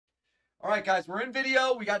All right, guys, we're in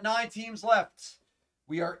video. We got 9 teams left.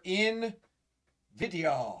 We are in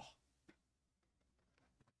video.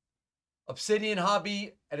 Obsidian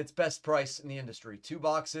Hobby at its best price in the industry. 2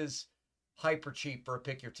 boxes, hyper cheap for a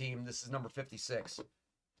pick your team. This is number 56.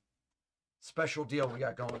 Special deal we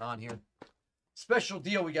got going on here. Special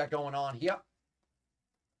deal we got going on here.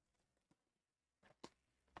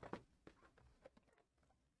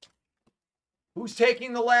 Who's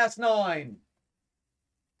taking the last 9?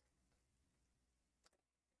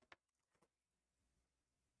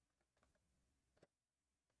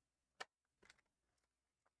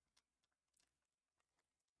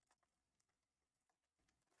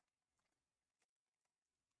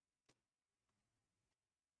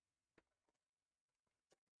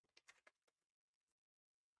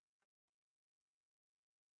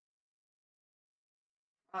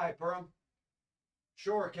 All right, Perm.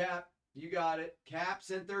 Sure, Cap. You got it.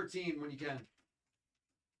 Caps and 13 when you can.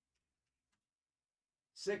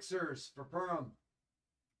 Sixers for Perm.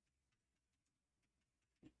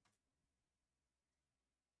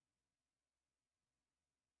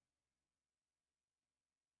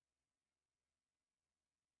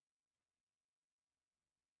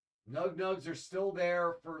 Nug Nugs are still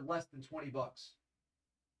there for less than 20 bucks.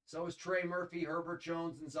 So is Trey Murphy, Herbert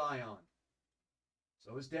Jones, and Zion.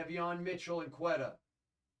 So is Devion Mitchell and Quetta.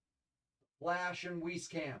 Flash and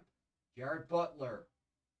Wieskamp. Jared Butler.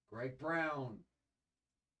 Greg Brown.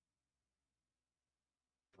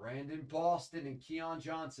 Brandon Boston and Keon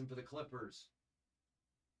Johnson for the Clippers.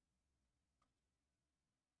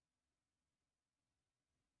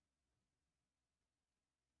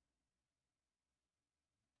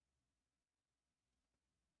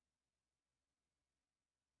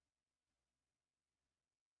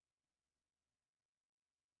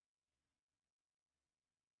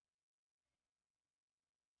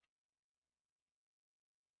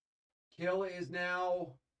 Kill is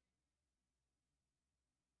now,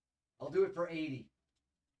 I'll do it for 80.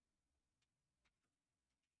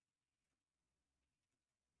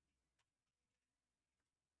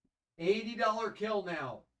 $80 kill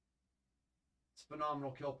now. It's a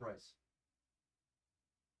phenomenal kill price.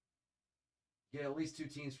 Get at least 2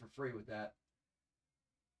 teams for free with that.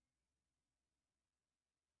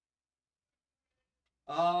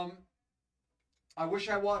 I wish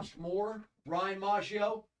I watched more Ryan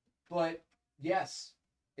Maggio, but yes,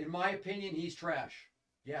 in my opinion, he's trash.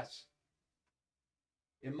 Yes.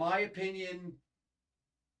 In my opinion,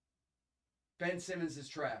 Ben Simmons is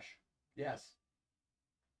trash. Yes.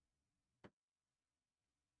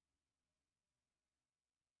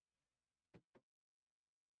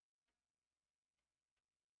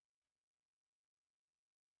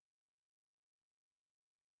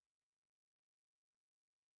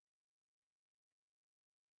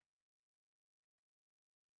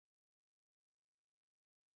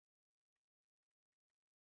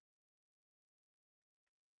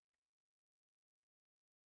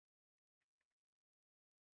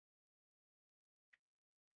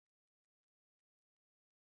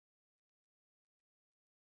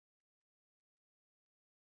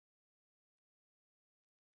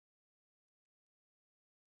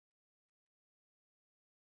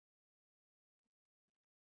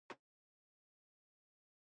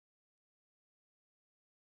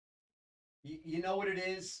 You know what it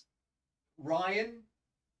is, Ryan?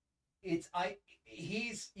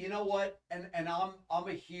 He's, you know what, and I'm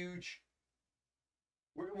a huge.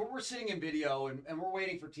 We're sitting in video and we're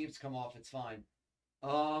waiting for teams to come off. It's fine.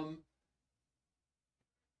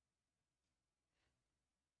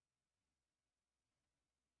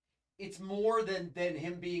 It's more than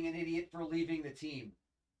him being an idiot for leaving the team.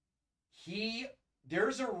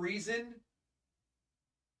 There's a reason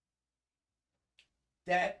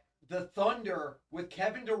that the Thunder with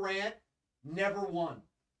Kevin Durant never won.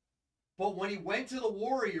 But when he went to the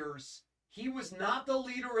Warriors, he was not the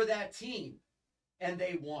leader of that team, and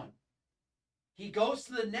they won. He goes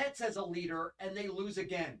to the Nets as a leader, and they lose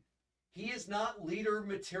again. He is not leader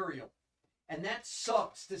material. And that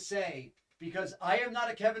sucks to say, because I am not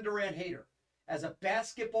a Kevin Durant hater. As a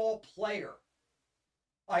basketball player,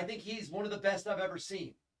 I think he's one of the best I've ever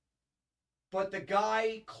seen. But the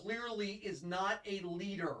guy clearly is not a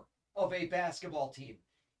leader of a basketball team.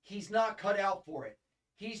 He's not cut out for it.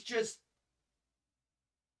 He's just,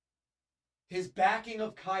 his backing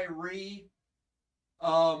of Kyrie,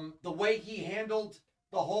 the way he handled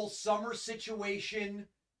the whole summer situation,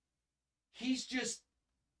 he's just,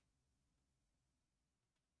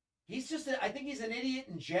 I think he's an idiot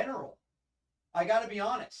in general. I got to be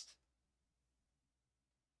honest.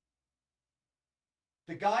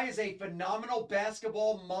 The guy is a phenomenal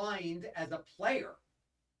basketball mind as a player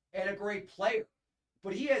and a great player,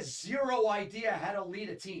 but he has zero idea how to lead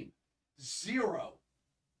a team. Zero.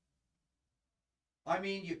 I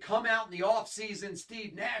mean, you come out in the offseason,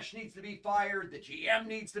 Steve Nash needs to be fired, the GM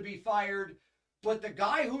needs to be fired, but the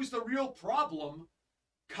guy who's the real problem,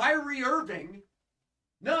 Kyrie Irving,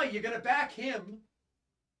 no, you're going to back him,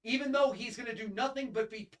 even though he's going to do nothing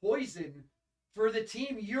but be poison for the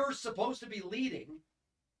team you're supposed to be leading.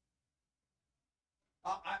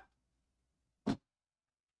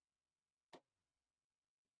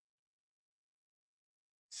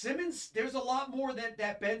 Simmons, there's a lot more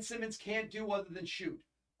that Ben Simmons can't do other than shoot.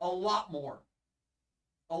 A lot more.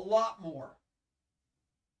 A lot more.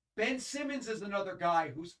 Ben Simmons is another guy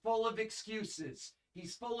who's full of excuses.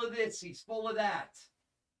 He's full of this. He's full of that.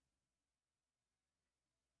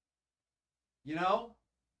 You know?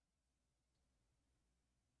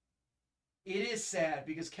 It is sad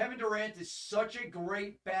because Kevin Durant is such a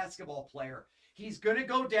great basketball player. He's going to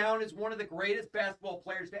go down as one of the greatest basketball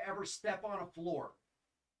players to ever step on a floor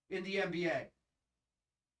in the NBA.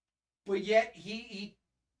 But yet he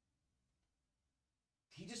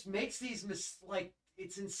just makes these like,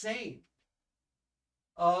 it's insane.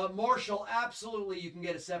 Marshall, absolutely you can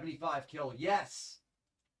get a 75 kill. Yes.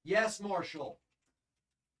 Yes, Marshall.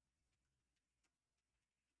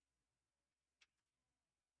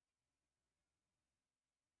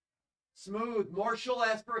 Smooth. Marshall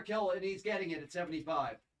asked for a kill and he's getting it at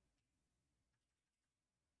 75.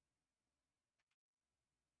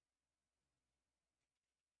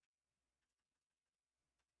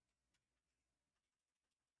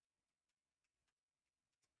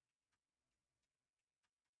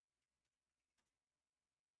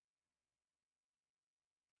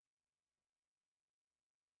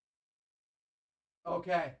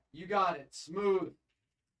 Okay, you got it. Smooth.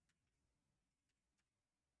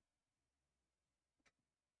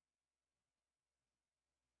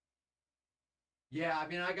 Yeah, I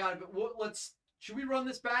mean, I got it. But should we run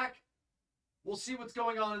this back? We'll see what's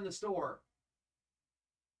going on in the store.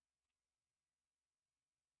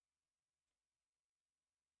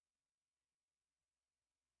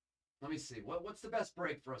 Let me see. What's the best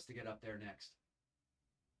break for us to get up there next?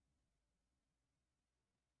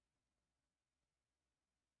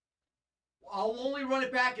 I'll only run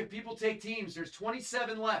it back if people take teams. There's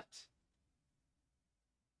 27 left.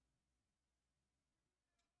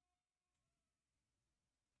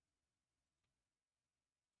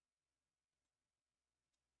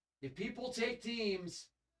 If people take teams,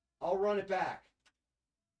 I'll run it back.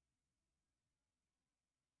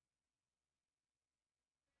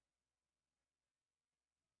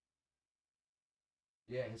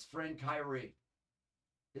 Yeah, his friend Kyrie.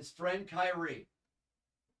 His friend Kyrie.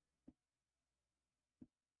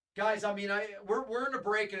 Guys, I mean, we're in a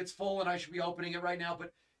break and it's full and I should be opening it right now,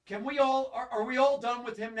 but can we all, are we all done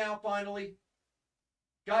with him now finally?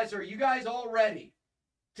 Guys, are you guys all ready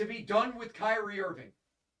to be done with Kyrie Irving?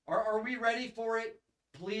 Are we ready for it?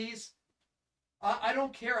 Please? I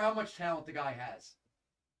don't care how much talent the guy has.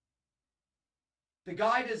 The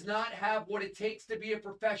guy does not have what it takes to be a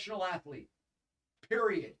professional athlete.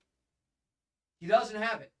 Period. He doesn't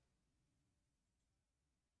have it.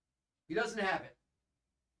 He doesn't have it.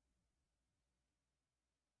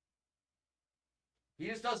 He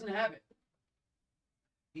just doesn't have it.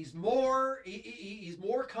 He's more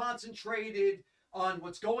concentrated on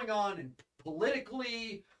what's going on and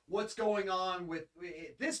politically, what's going on with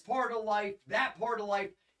this part of life, that part of life.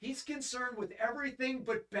 He's concerned with everything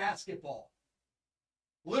but basketball.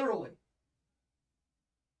 Literally.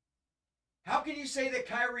 How can you say that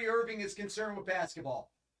Kyrie Irving is concerned with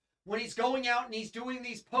basketball when he's going out and he's doing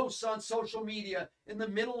these posts on social media in the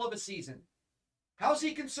middle of a season? How's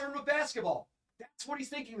he concerned with basketball? That's what he's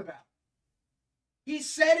thinking about. He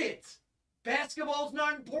said it. Basketball's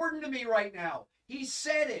not important to me right now. He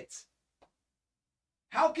said it.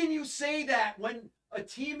 How can you say that when a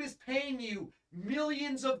team is paying you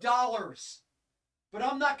millions of dollars? But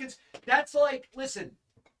I'm not that's like, listen,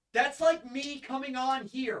 that's like me coming on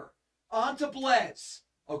here, onto Blaze,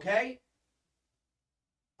 okay?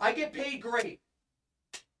 I get paid great.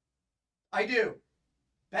 I do.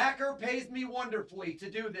 Backer pays me wonderfully to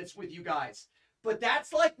do this with you guys. But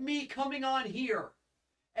that's like me coming on here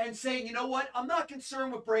and saying, you know what? I'm not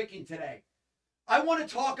concerned with breaking today. I want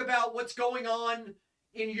to talk about what's going on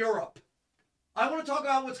in Europe. I want to talk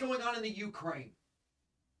about what's going on in the Ukraine.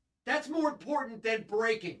 That's more important than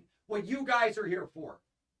breaking what you guys are here for.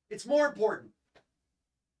 It's more important.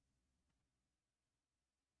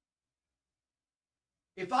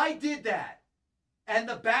 If I did that and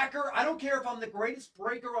the backer, I don't care if I'm the greatest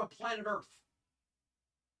breaker on planet Earth,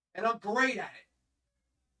 and I'm great at it.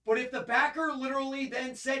 But if the backer literally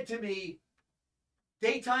then said to me,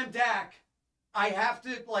 daytime Dak, I have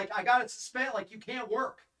to, like, I got to suspend, like, you can't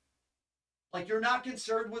work. Like, you're not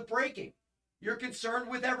concerned with breaking. You're concerned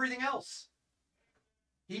with everything else.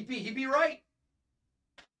 He'd be right.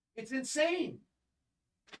 It's insane.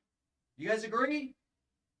 You guys agree?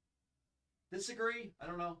 Disagree? I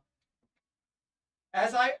don't know.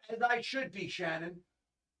 As I should be, Shannon.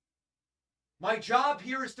 My job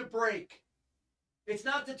here is to break. It's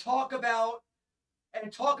not to talk about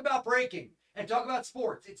breaking and talk about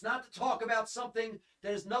sports. It's not to talk about something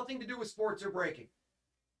that has nothing to do with sports or breaking.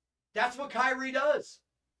 That's what Kyrie does.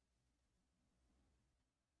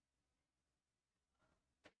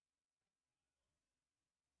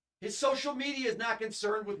 His social media is not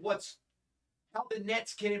concerned with how the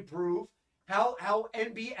Nets can improve, how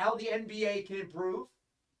the NBA can improve,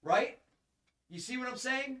 right? You see what I'm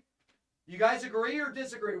saying? You guys agree or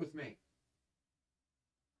disagree with me?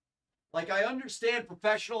 Like, I understand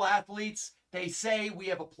professional athletes, they say we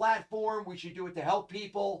have a platform, we should do it to help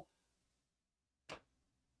people.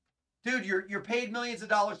 Dude, you're paid millions of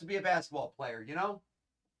dollars to be a basketball player, you know?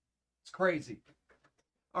 It's crazy.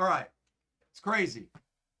 All right. It's crazy.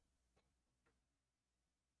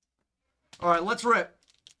 All right, let's rip.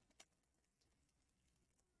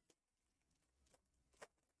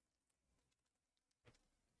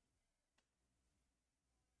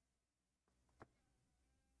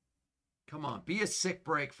 Come on, be a sick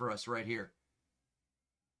break for us right here.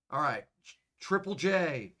 All right, Triple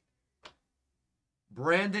J.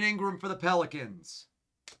 Brandon Ingram for the Pelicans.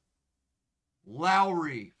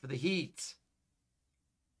 Lowry for the Heat.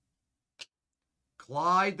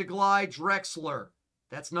 Clyde the Glide Drexler.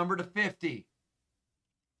 That's number to 50.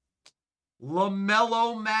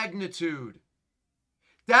 LaMelo Magnitude.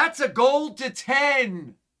 That's a gold to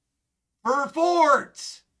 10 for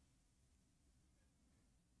Fort.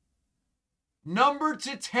 Number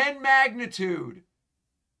to 10 Magnitude.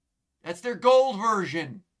 That's their gold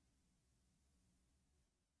version.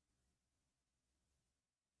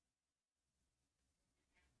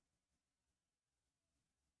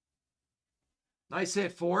 Nice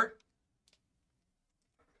hit, Fort.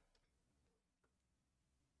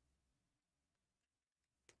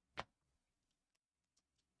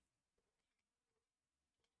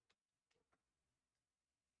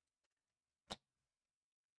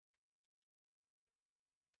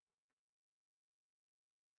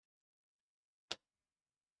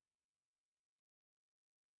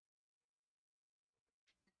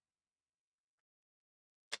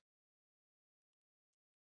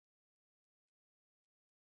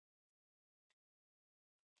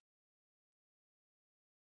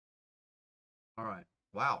 All right.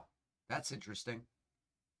 Wow. That's interesting.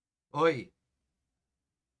 Oi.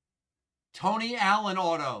 Tony Allen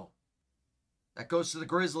auto. That goes to the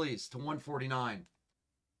Grizzlies to 149.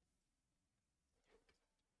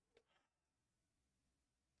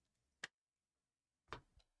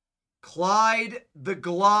 Clyde the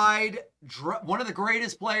Glide, one of the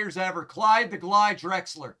greatest players ever. Clyde the Glide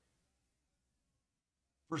Drexler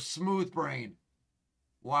for Smooth Brain.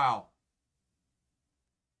 Wow.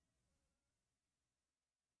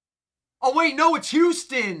 Oh, wait, no, it's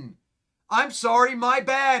Houston. I'm sorry, my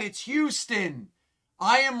bad. It's Houston.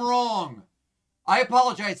 I am wrong. I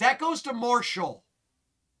apologize. That goes to Marshall.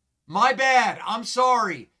 My bad. I'm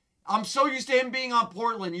sorry. I'm so used to him being on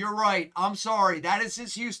Portland. You're right. I'm sorry. That is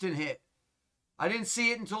his Houston hit. I didn't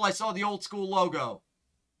see it until I saw the old school logo.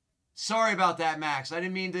 Sorry about that, Max. I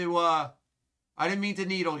didn't mean to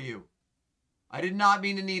needle you. I did not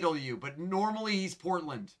mean to needle you, but normally he's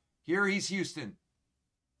Portland. Here he's Houston.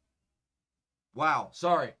 Wow,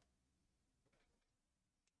 sorry.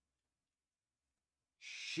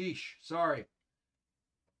 Sheesh, sorry.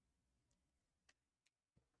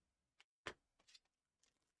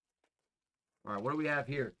 All right, what do we have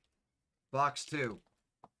here? Box 2.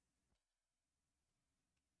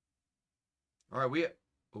 All right, we...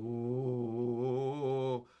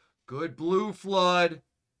 Ooh, good blue flood.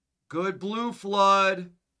 Good blue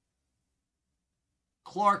flood.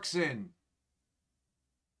 Clarkson.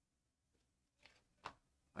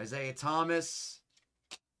 Isaiah Thomas.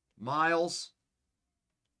 Miles.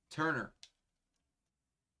 Turner.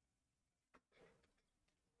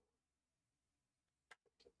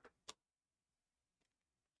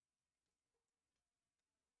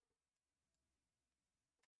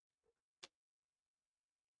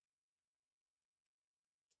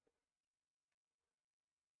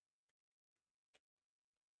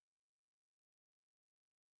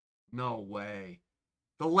 No way.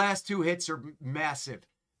 The last 2 hits are massive.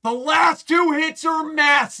 The last 2 hits are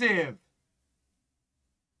massive.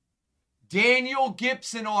 Daniel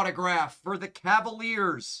Gibson autograph for the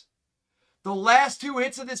Cavaliers. The last 2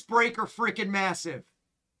 hits of this break are freaking massive.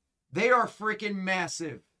 They are freaking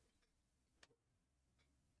massive.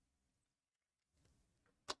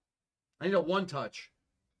 I need a 1-touch.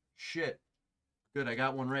 Shit. Good, I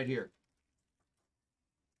got one right here.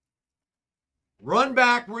 Run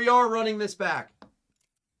back. We are running this back.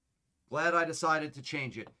 Glad I decided to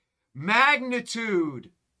change it.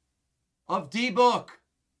 Magnitude of D-Book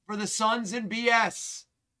for the Suns and BS.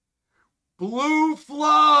 Blue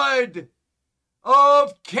Flood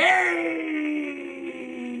of Cade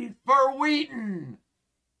for Wheaton.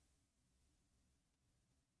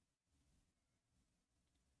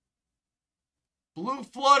 Blue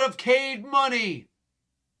Flood of Cade money.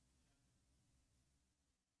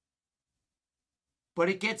 But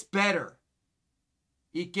it gets better.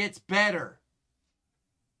 It gets better.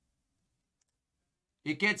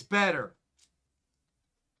 It gets better.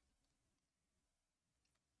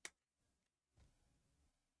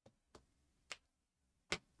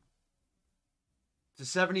 To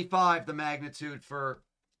 75, the magnitude for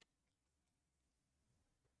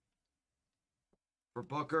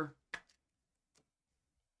Booker.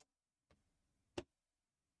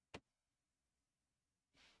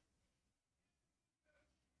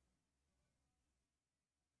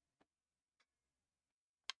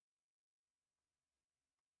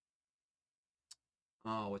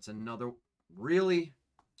 Oh, it's another. Really?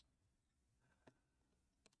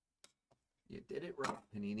 You did it right,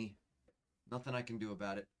 Panini. Nothing I can do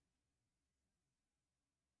about it.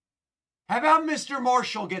 How about Mr.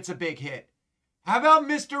 Marshall gets a big hit? How about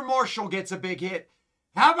Mr. Marshall gets a big hit?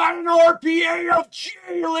 How about an RPA of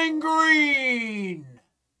Jalen Green?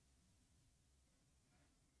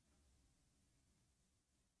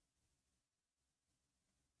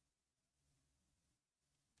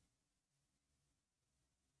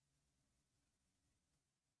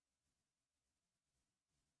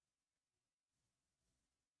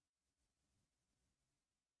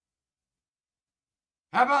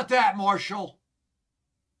 How about that, Marshall?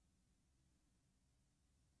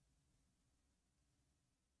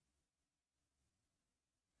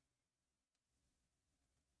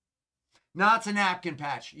 No, it's a napkin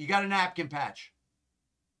patch. You got a napkin patch.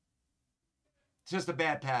 It's just a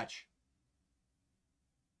bad patch.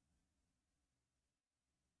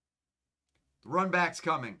 The run back's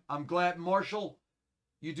coming. I'm glad, Marshall,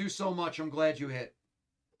 you do so much. I'm glad you hit.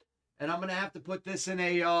 And I'm going to have to put this in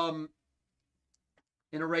a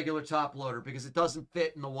regular top loader because it doesn't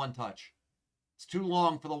fit in the 1-touch. It's too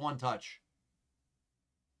long for the 1-touch.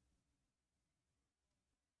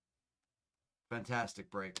 Fantastic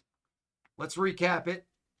break. Let's recap it.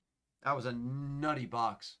 That was a nutty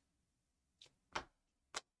box.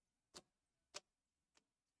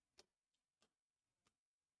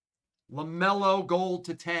 LaMelo gold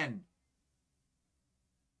to 10.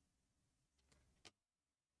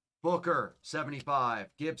 Booker, 75.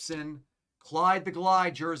 Gibson, Clyde the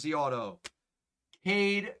Glide, jersey auto.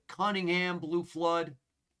 Cade Cunningham, Blue Flood.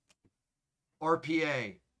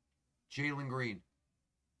 RPA, Jalen Green.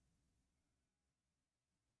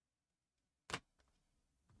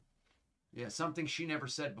 Yeah, something she never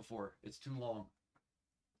said before. It's too long.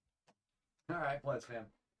 All right, Bless fam.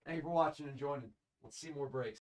 Thank you for watching and joining. Let's see more breaks.